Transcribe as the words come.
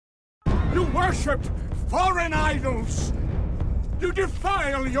You worship foreign idols! You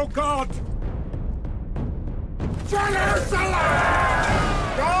defile your God! Jerusalem!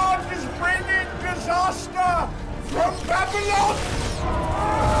 God is bringing disaster from Babylon!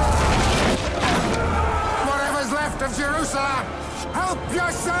 Whatever's left of Jerusalem, help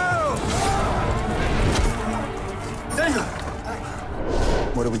yourself!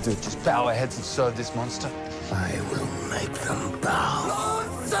 What do we do? Just bow our heads and serve this monster? I will make them bow.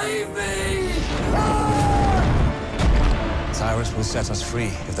 Lord, save me! Cyrus will set us free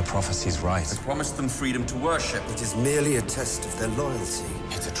if the prophecy's right. I promised them freedom to worship. It is merely a test of their loyalty.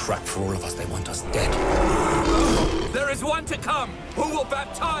 It's a trap for all of us. They want us dead. There is one to come who will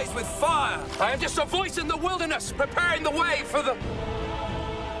baptize with fire. I am just a voice in the wilderness, preparing the way for the...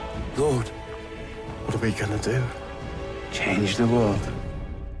 Lord, what are we gonna do? Change the world.